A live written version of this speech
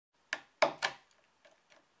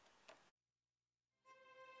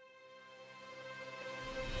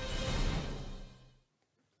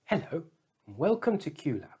Hello and welcome to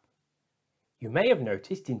QLab. You may have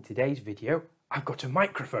noticed in today's video I've got a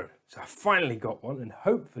microphone, so I finally got one and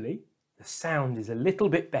hopefully the sound is a little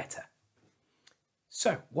bit better.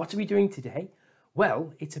 So what are we doing today?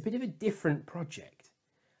 Well, it's a bit of a different project.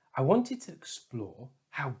 I wanted to explore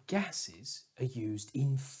how gases are used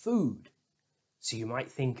in food. So you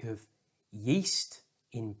might think of yeast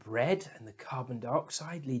in bread and the carbon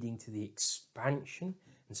dioxide leading to the expansion,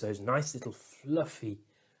 and so those nice little fluffy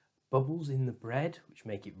bubbles in the bread which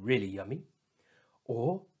make it really yummy,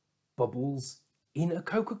 or bubbles in a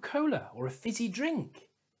Coca-Cola or a fizzy drink.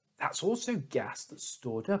 That's also gas that's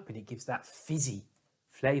stored up and it gives that fizzy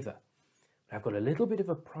flavour. I've got a little bit of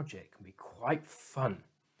a project that can be quite fun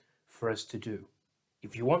for us to do.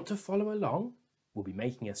 If you want to follow along, we'll be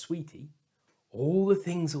making a sweetie. All the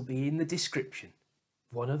things will be in the description.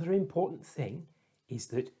 One other important thing is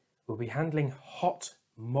that we'll be handling hot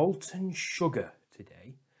molten sugar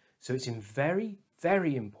today. So it's very,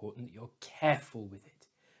 very important that you're careful with it,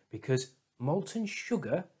 because molten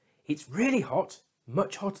sugar, it's really hot,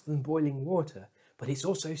 much hotter than boiling water, but it's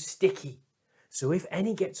also sticky. So if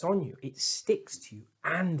any gets on you, it sticks to you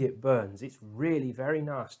and it burns. It's really very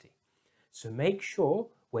nasty. So make sure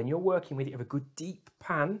when you're working with it, you have a good deep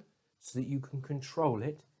pan so that you can control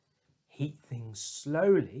it. Heat things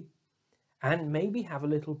slowly and maybe have a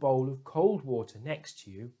little bowl of cold water next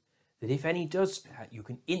to you, that if any does spat, you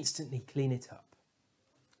can instantly clean it up.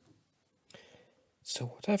 So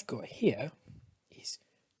what I've got here is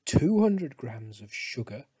 200 grams of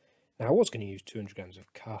sugar. Now I was going to use 200 grams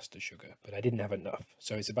of caster sugar, but I didn't have enough.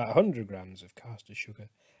 So it's about 100 grams of caster sugar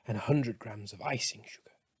and 100 grams of icing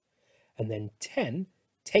sugar. And then 10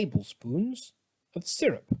 tablespoons of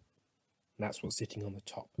syrup. And that's what's sitting on the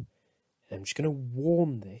top. And I'm just going to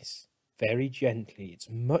warm this very gently. It's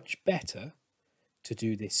much better to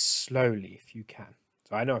do this slowly if you can.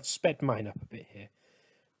 So I know I've sped mine up a bit here,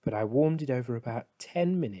 but I warmed it over about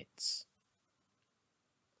 10 minutes,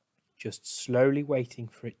 just slowly waiting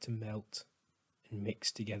for it to melt and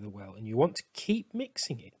mix together well. And you want to keep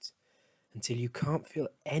mixing it until you can't feel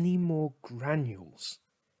any more granules,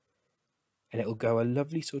 and it'll go a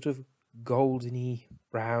lovely sort of goldeny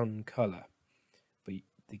brown colour. But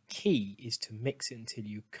the key is to mix it until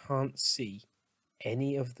you can't see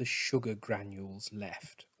any of the sugar granules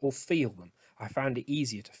left, or feel them. I found it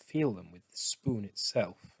easier to feel them with the spoon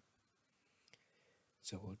itself.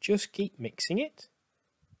 So we'll just keep mixing it,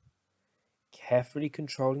 carefully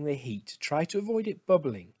controlling the heat to try to avoid it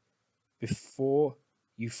bubbling before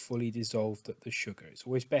you fully dissolved up the sugar. It's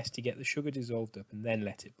always best to get the sugar dissolved up and then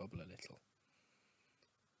let it bubble a little.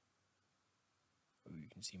 Oh, you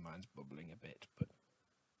can see mine's bubbling a bit, but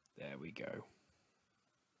there we go.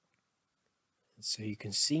 So you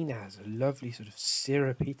can see now there's a lovely sort of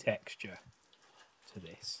syrupy texture to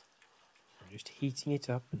this. I'm just heating it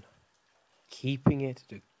up and keeping it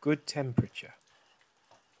at a good temperature.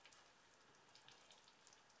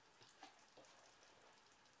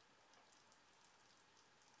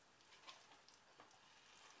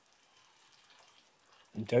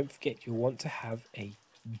 And don't forget, you'll want to have a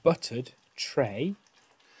buttered tray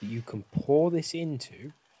that you can pour this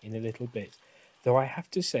into in a little bit. Though I have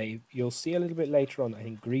to say, you'll see a little bit later on, I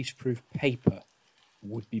think greaseproof paper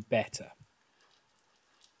would be better,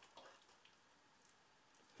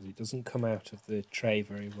 because it doesn't come out of the tray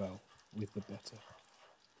very well with the butter.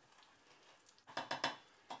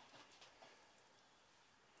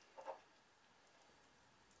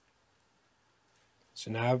 So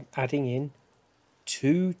now I'm adding in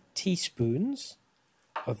 2 teaspoons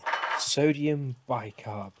of sodium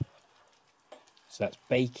bicarb. So that's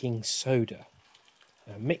baking soda.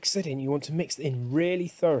 Now mix that in. You want to mix it in really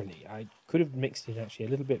thoroughly. I could have mixed it in actually a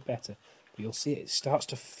little bit better, but you'll see it starts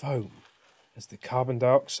to foam as the carbon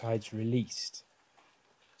dioxide's released.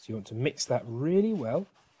 So you want to mix that really well.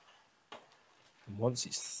 And once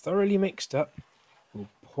it's thoroughly mixed up, we'll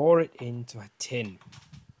pour it into a tin.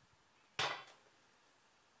 You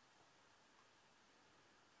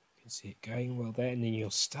can see it going well there, and then you'll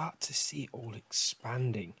start to see it all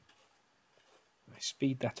expanding. I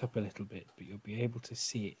speed that up a little bit, but you'll be able to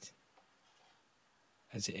see it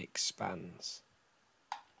as it expands.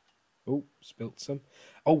 Oh, spilt some.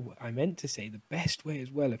 Oh, I meant to say the best way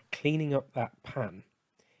as well of cleaning up that pan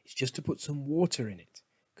is just to put some water in it,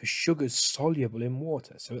 because sugar's soluble in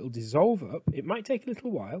water, so it'll dissolve up. It might take a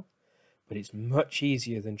little while, but it's much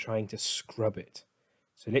easier than trying to scrub it.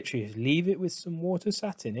 So literally just leave it with some water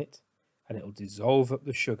sat in it, and it'll dissolve up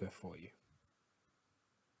the sugar for you.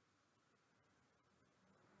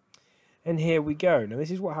 And here we go. Now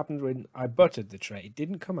this is what happens when I buttered the tray. It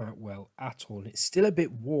didn't come out well at all. And it's still a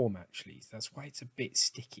bit warm actually. So that's why it's a bit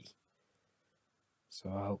sticky. So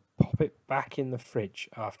I'll pop it back in the fridge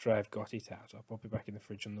after I've got it out. I'll pop it back in the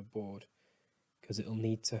fridge on the board because it'll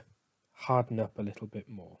need to harden up a little bit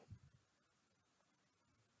more.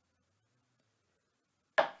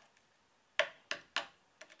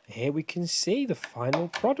 Here we can see the final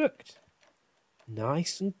product.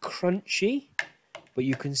 Nice and crunchy, but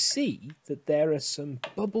you can see that there are some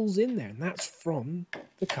bubbles in there, and that's from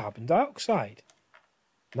the carbon dioxide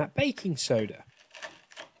and that baking soda.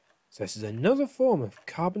 So this is another form of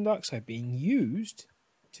carbon dioxide being used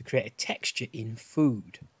to create a texture in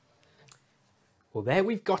food. Well, there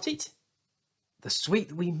we've got it. The sweet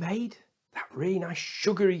that we made, that really nice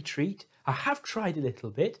sugary treat. I have tried a little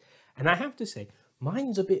bit, and I have to say,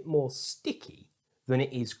 mine's a bit more sticky than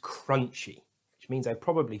it is crunchy, which means I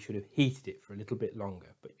probably should have heated it for a little bit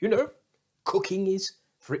longer. But you know, cooking is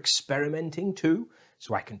for experimenting too,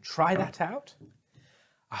 so I can try that out.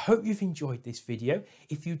 I hope you've enjoyed this video.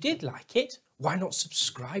 If you did like it, why not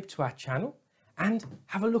subscribe to our channel and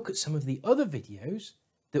have a look at some of the other videos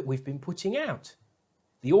that we've been putting out.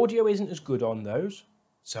 The audio isn't as good on those,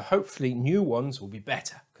 so hopefully new ones will be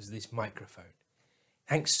better because of this microphone.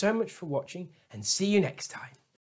 Thanks so much for watching and see you next time.